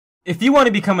If you want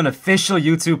to become an official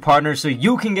YouTube partner so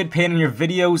you can get paid on your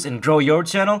videos and grow your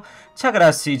channel, check out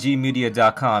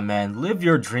STGmedia.com, man. Live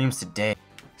your dreams today.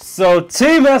 So,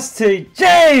 Team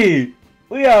STG!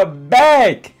 We are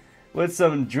back with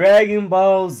some Dragon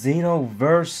Ball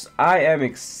Xenoverse. I am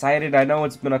excited. I know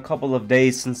it's been a couple of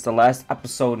days since the last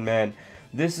episode, man.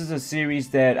 This is a series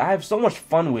that I have so much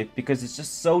fun with because it's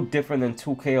just so different than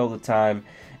 2K all the time.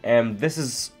 And this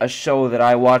is a show that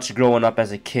I watched growing up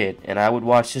as a kid, and I would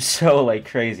watch this show like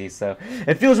crazy. So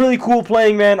it feels really cool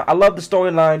playing, man. I love the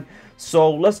storyline.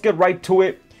 So let's get right to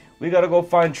it. We gotta go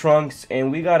find Trunks,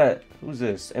 and we gotta... Who's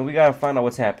this? And we gotta find out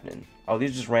what's happening. Oh,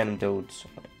 these are just random dudes.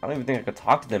 I don't even think I could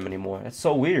talk to them anymore. That's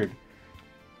so weird.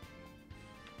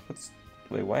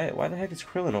 Wait, why the heck is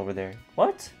Krillin over there?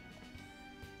 What?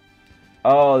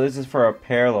 Oh, this is for a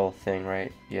parallel thing,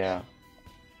 right? Yeah.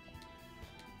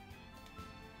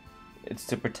 It's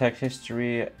to protect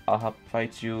history. I'll help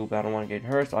fight you, but I don't want to get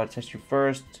hurt, so I'll test you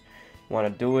first. Want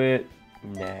to do it?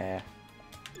 Nah.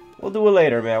 We'll do it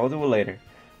later, man. We'll do it later.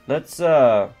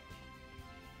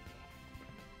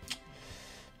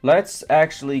 Let's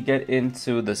actually get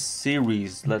into the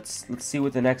series. Let's see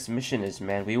what the next mission is,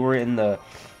 man. We were in the,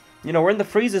 we're in the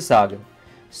Frieza saga.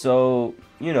 So,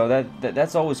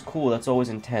 that's always cool. That's always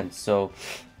intense. So,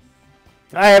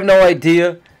 I have no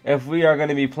idea if we are going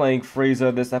to be playing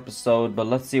Frieza this episode, but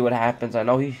let's see what happens. I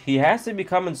know he has to be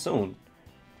coming soon.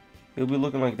 He'll be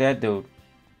looking like that dude.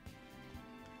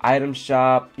 Item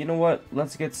shop. You know what?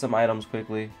 Let's get some items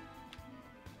quickly.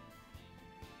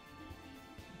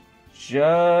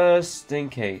 Just in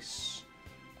case.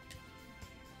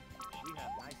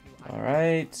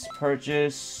 Alright,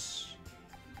 purchase.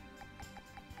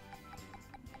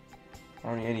 I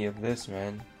don't need any of this,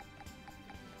 man.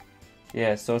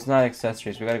 Yeah, so it's not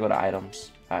accessories. We gotta go to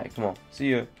items. Alright, come on. See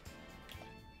you.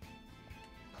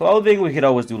 Clothing we could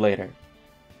always do later.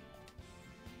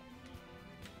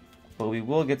 But we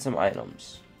will get some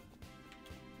items.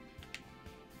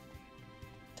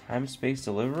 Time space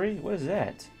delivery? What is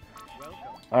that?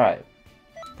 Alright.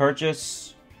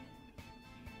 Purchase.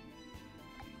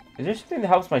 Is there something that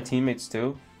helps my teammates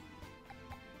too?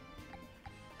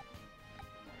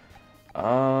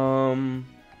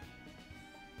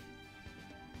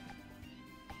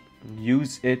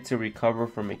 Use it to recover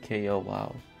from a KO.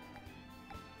 Wow.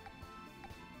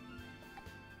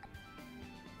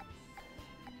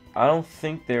 I don't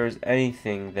think there's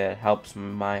anything that helps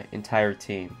my entire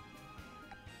team.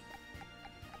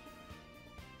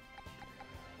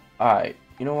 Alright,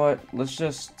 you know what? Let's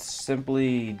just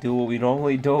simply do what we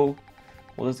normally do.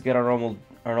 We'll just get our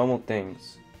normal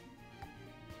things.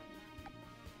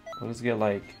 We'll just get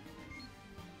like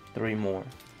 3 more.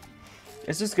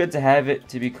 It's just good to have it,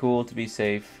 to be cool, to be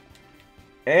safe.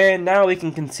 And now we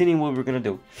can continue what we're gonna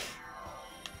do.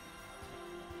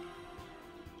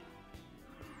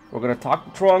 We're gonna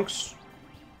talk to Trunks.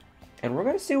 And we're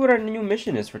gonna see what our new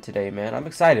mission is for today, man. I'm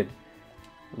excited.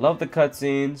 Love the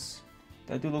cutscenes.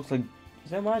 That dude looks like... Is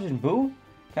that Majin Buu?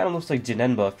 Kinda looks like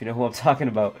Janemba, if you know who I'm talking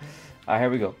about. Alright, here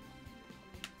we go.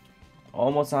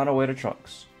 Almost on our way to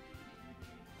Trunks.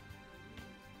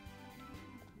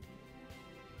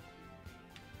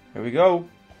 Here we go.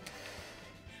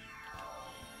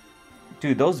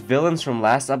 Dude, those villains from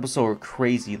last episode were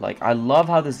crazy. Like, I love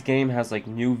how this game has, like,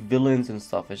 new villains and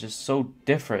stuff. It's just so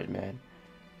different, man.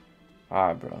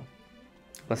 Alright, bro.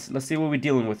 Let's see what we're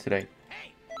dealing with today.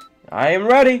 I am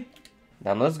ready.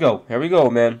 Now, let's go. Here we go,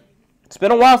 man. It's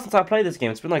been a while since I played this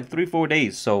game. It's been, like, 3-4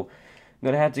 days. So, I'm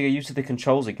gonna have to get used to the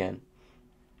controls again.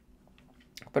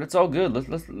 But it's all good.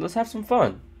 Let's have some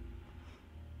fun.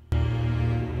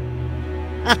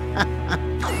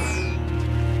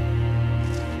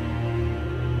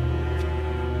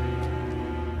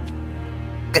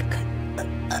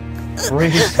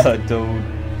 Frieza, dude.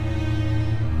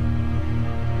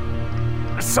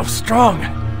 So strong.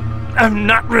 I'm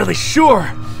not really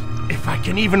sure if I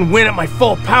can even win at my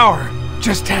full power.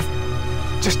 Just have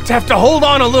to hold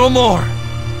on a little more.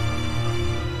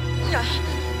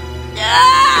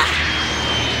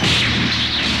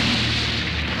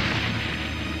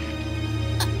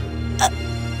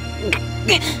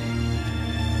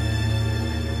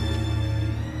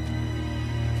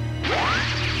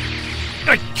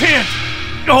 I can't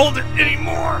hold it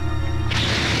anymore.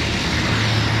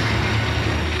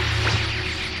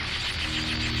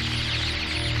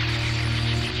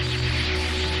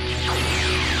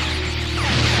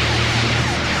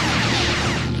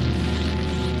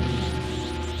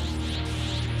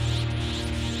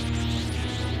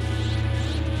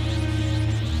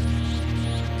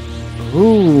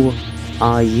 Who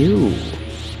are you?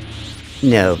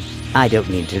 No, I don't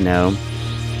need to know.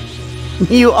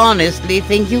 You honestly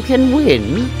think you can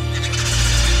win?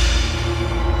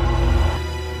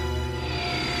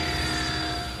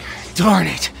 Darn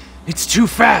it! It's too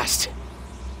fast!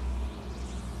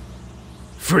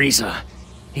 Frieza.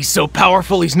 He's so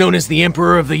powerful he's known as the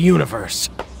Emperor of the Universe.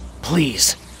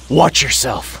 Please, watch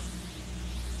yourself.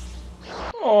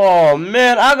 Oh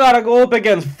man, I gotta go up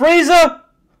against Frieza?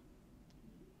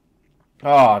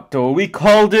 Oh, dude, we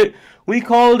called it. We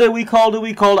called it.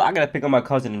 I gotta pick up my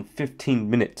cousin in 15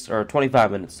 minutes, or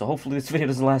 25 minutes, so hopefully this video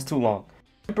doesn't last too long.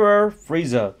 Emperor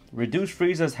Frieza. Reduce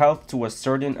Frieza's health to a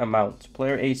certain amount.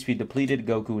 Player HP depleted,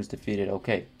 Goku is defeated.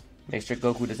 Okay, make sure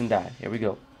Goku doesn't die. Here we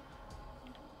go.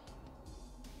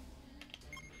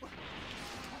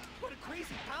 What a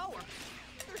crazy power!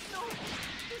 There's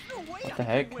no way. What the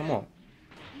heck? Come on.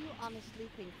 You honestly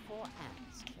think 4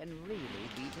 ants can really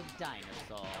beat a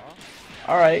dinosaur?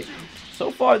 Alright,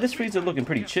 so far this Frieza looking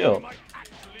pretty chill. Might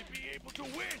actually be able to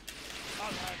win.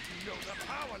 I'll have you know the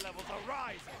power levels are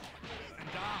rising, and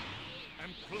I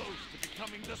am close to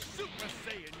becoming the Super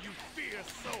Saiyan you fear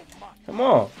so much. Come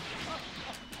on.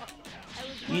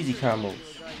 Easy combos.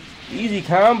 Easy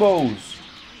combos.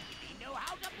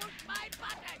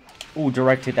 Ooh,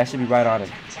 direct hit. That should be right on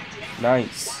him.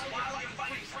 Nice.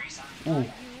 Ooh,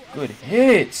 good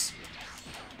hits.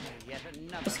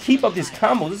 Let's keep up this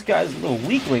combo. This guy's a little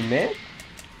weakling, man.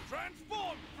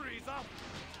 Transform, Frieza.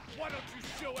 Why don't you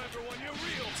show everyone your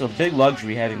real? It's a big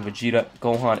luxury having Vegeta,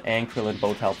 Gohan, and Krillin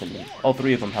both helping me. All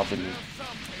 3 of them helping me.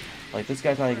 Like, this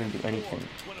guy's not even gonna do anything.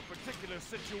 When a particular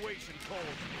situation calls.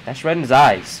 That's right in his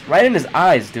eyes. Right in his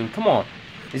eyes, dude. Come on.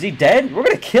 Is he dead? We're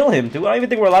gonna kill him, dude. I don't even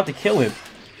think we're allowed to kill him.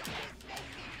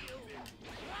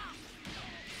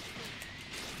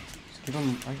 I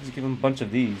can just give him a bunch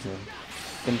of these and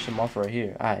finish him off right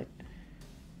here. Alright.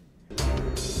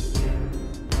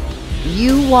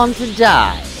 You want to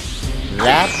die?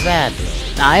 That badly.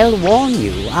 I'll warn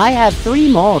you, I have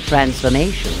 3 more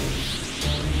transformations.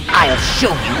 I'll show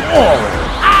you all!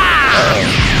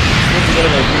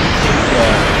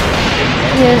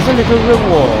 Here's a little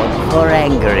reward for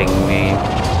angering me.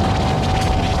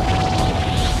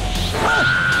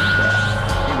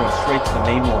 We're going straight to the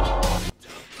main one.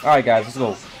 Alright guys, let's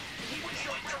go.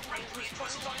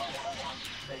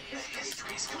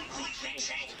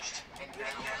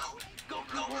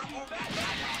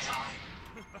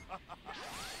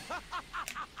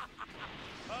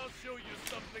 I'll show you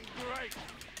something great.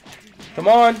 Come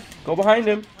on, go behind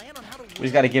him. We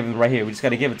just gotta give him right here. We just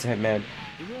gotta give it to him, man.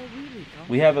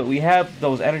 We have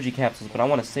those energy capsules, but I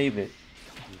want to save it.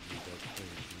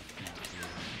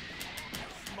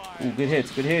 Ooh, good hits,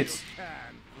 good hits.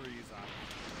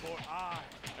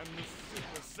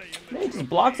 Man, he just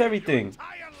blocks everything.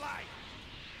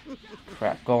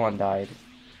 Crap, Gohan died.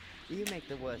 You make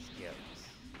the worst jokes.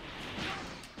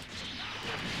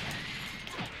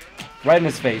 Right in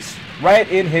his face. Right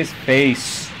in his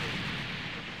face.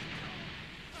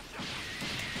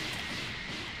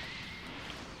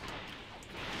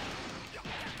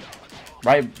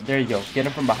 Right, there you go. Get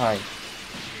him from behind.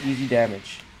 Easy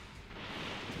damage.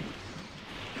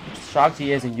 Shocked he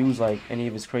hasn't used like any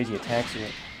of his crazy attacks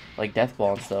yet. Like Death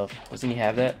Ball and stuff. Doesn't he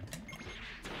have that?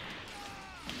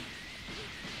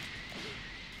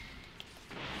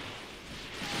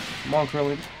 Come on,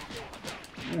 Krillin.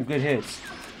 Ooh, good hits.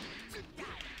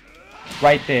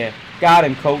 Right there. Got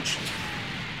him, coach.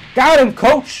 Got him,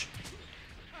 coach!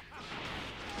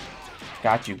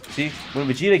 Got you. See, when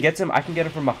Vegeta gets him, I can get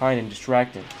him from behind and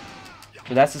distract him.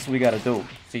 So that's just what we gotta do.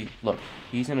 See, look.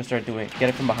 He's gonna start doing it. Get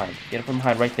it from behind. Get it from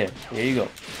behind right there. There you go.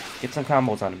 Get some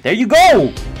combos on him. There you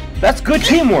go! That's good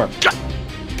teamwork!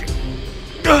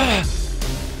 Oh,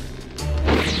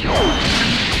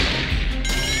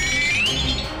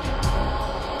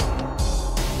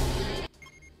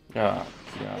 God.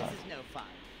 This is no fun.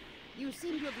 You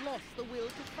seem to have lost the will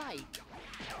to fight.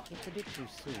 It's a bit too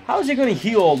soon. How is he gonna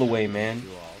heal all the way, man?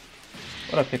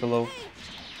 What up, Piccolo?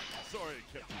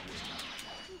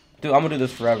 Dude, I'm gonna do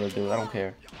this forever, dude. I don't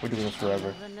care. We're doing this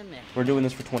forever. We're doing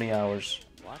this for 20 hours.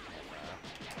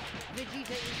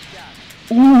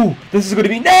 Ooh, this is gonna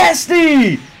be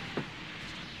nasty!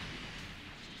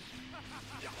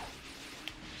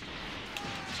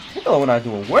 Piccolo and I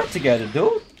doing work together,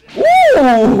 dude.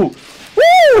 Woo!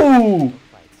 Woo!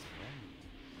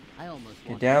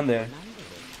 Get down there.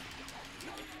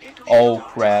 Oh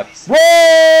crap.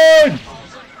 Run!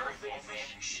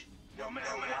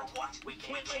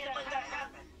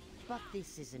 But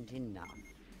this isn't enough.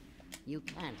 You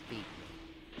can't beat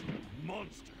me.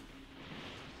 Monster.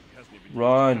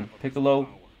 Run, Piccolo,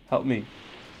 help me.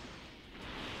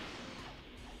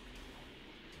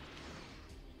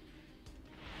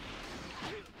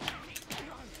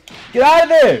 Get out of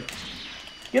there!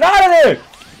 Get out of there!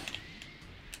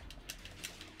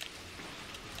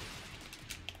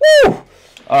 Woo!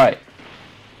 Alright.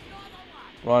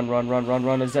 Run, run, run, run,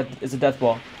 run. It's a death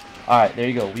ball. Alright, there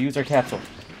you go. We use our capsule.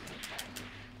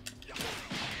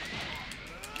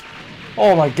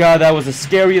 Oh my god, that was the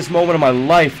scariest moment of my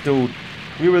life, dude.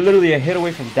 We were literally a hit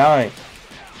away from dying.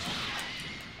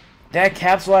 That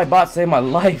capsule I bought saved my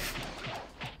life.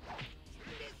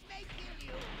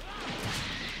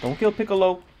 Don't kill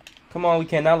Piccolo. Come on, we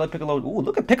cannot let Piccolo. Ooh,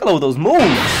 look at Piccolo with those moves.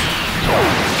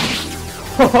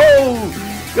 Oh,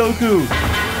 Goku.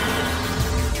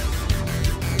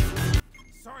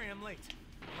 Sorry I'm late.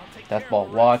 Death ball,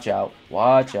 watch out.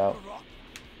 Watch out.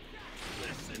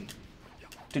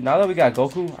 Dude, now that we got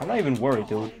Goku, I'm not even worried,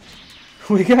 dude.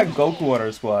 We got Goku on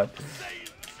our squad.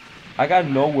 I got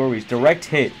no worries. Direct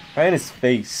hit. Right in his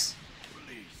face.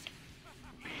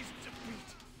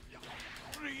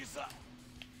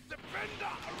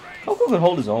 Goku can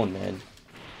hold his own, man.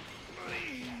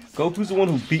 Goku's the one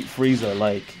who beat Frieza,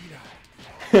 like.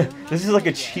 This is like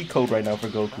a cheat code right now for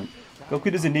Goku.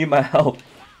 Goku doesn't need my help.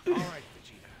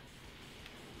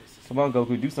 Come on,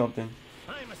 Goku, do something.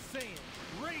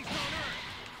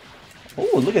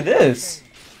 Oh, look at this.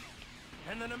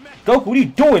 Goku, what are you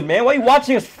doing, man? Why are you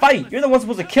watching us fight? You're the one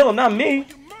supposed to kill him, not me.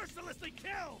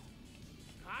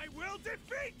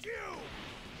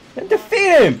 Then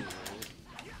defeat him.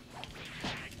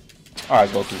 Alright,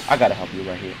 Goku, I gotta help you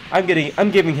right here.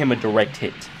 I'm giving him a direct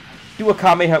hit. Do a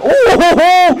Kamehameha.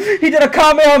 Oh, he did a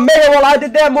Kamehameha while I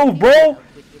did that move, bro.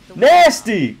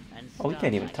 Nasty. Oh, he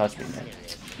can't even touch me, man.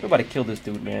 We're about to kill this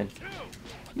dude, man.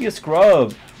 He a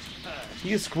scrub.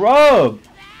 He a scrub.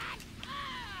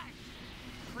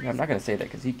 I'm not gonna say that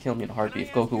because he'd kill me in a heartbeat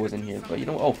if Goku wasn't here. But you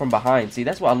know, oh, from behind. See,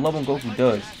 that's what I love when Goku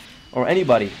does. Or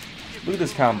anybody. Look at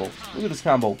this combo. Look at this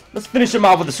combo. Let's finish him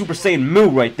off with a Super Saiyan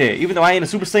move right there. Even though I ain't a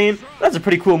Super Saiyan, that's a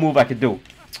pretty cool move I could do.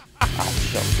 Ah,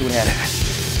 see what happens.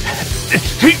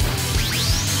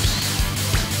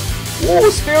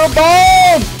 Ooh, Spirit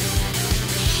Bomb!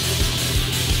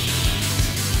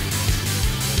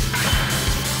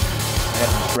 I had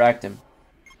to distract him.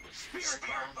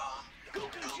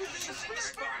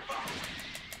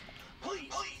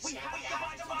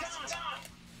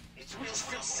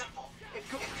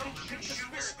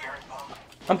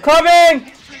 I'm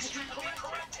coming!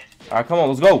 Alright, come on,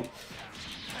 let's go.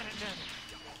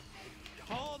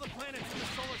 All the planets in the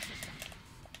solar system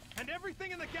and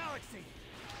everything in the galaxy.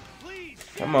 Please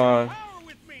come on. Power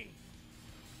with me.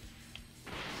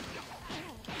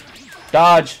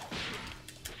 Dodge.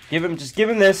 Just give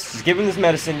him this. Just give him this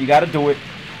medicine. You gotta do it.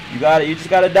 You just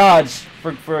gotta dodge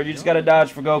you just gotta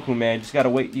dodge for Goku, man. You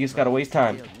just gotta waste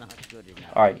time.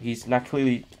 Alright, he's not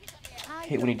clearly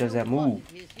hit when he does that move.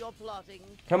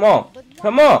 Come on.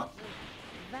 Come on.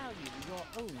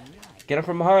 Get him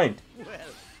from behind.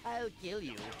 There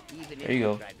you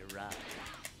go.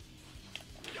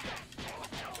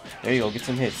 There you go. Get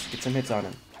some hits. Get some hits on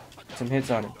him. Get some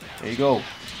hits on him. There you go.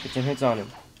 Get some hits on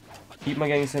him. Keep on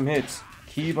getting some hits.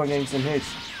 Keep on getting some hits.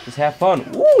 Just have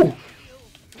fun. Woo!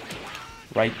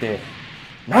 Right there.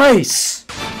 Nice!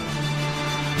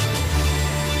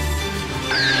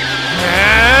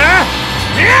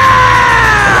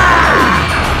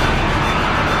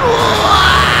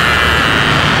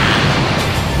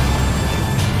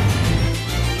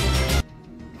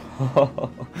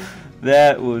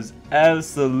 That was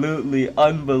absolutely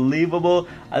unbelievable.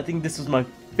 I think this was my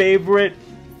favorite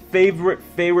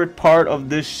part of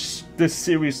this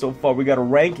series so far. We got a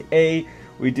rank A.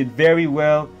 We did very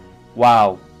well.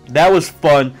 Wow, that was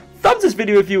fun. Thumbs this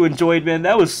video if you enjoyed, man.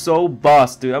 That was so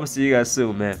boss, dude. I'm gonna see you guys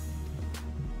soon, man.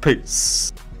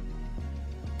 Peace.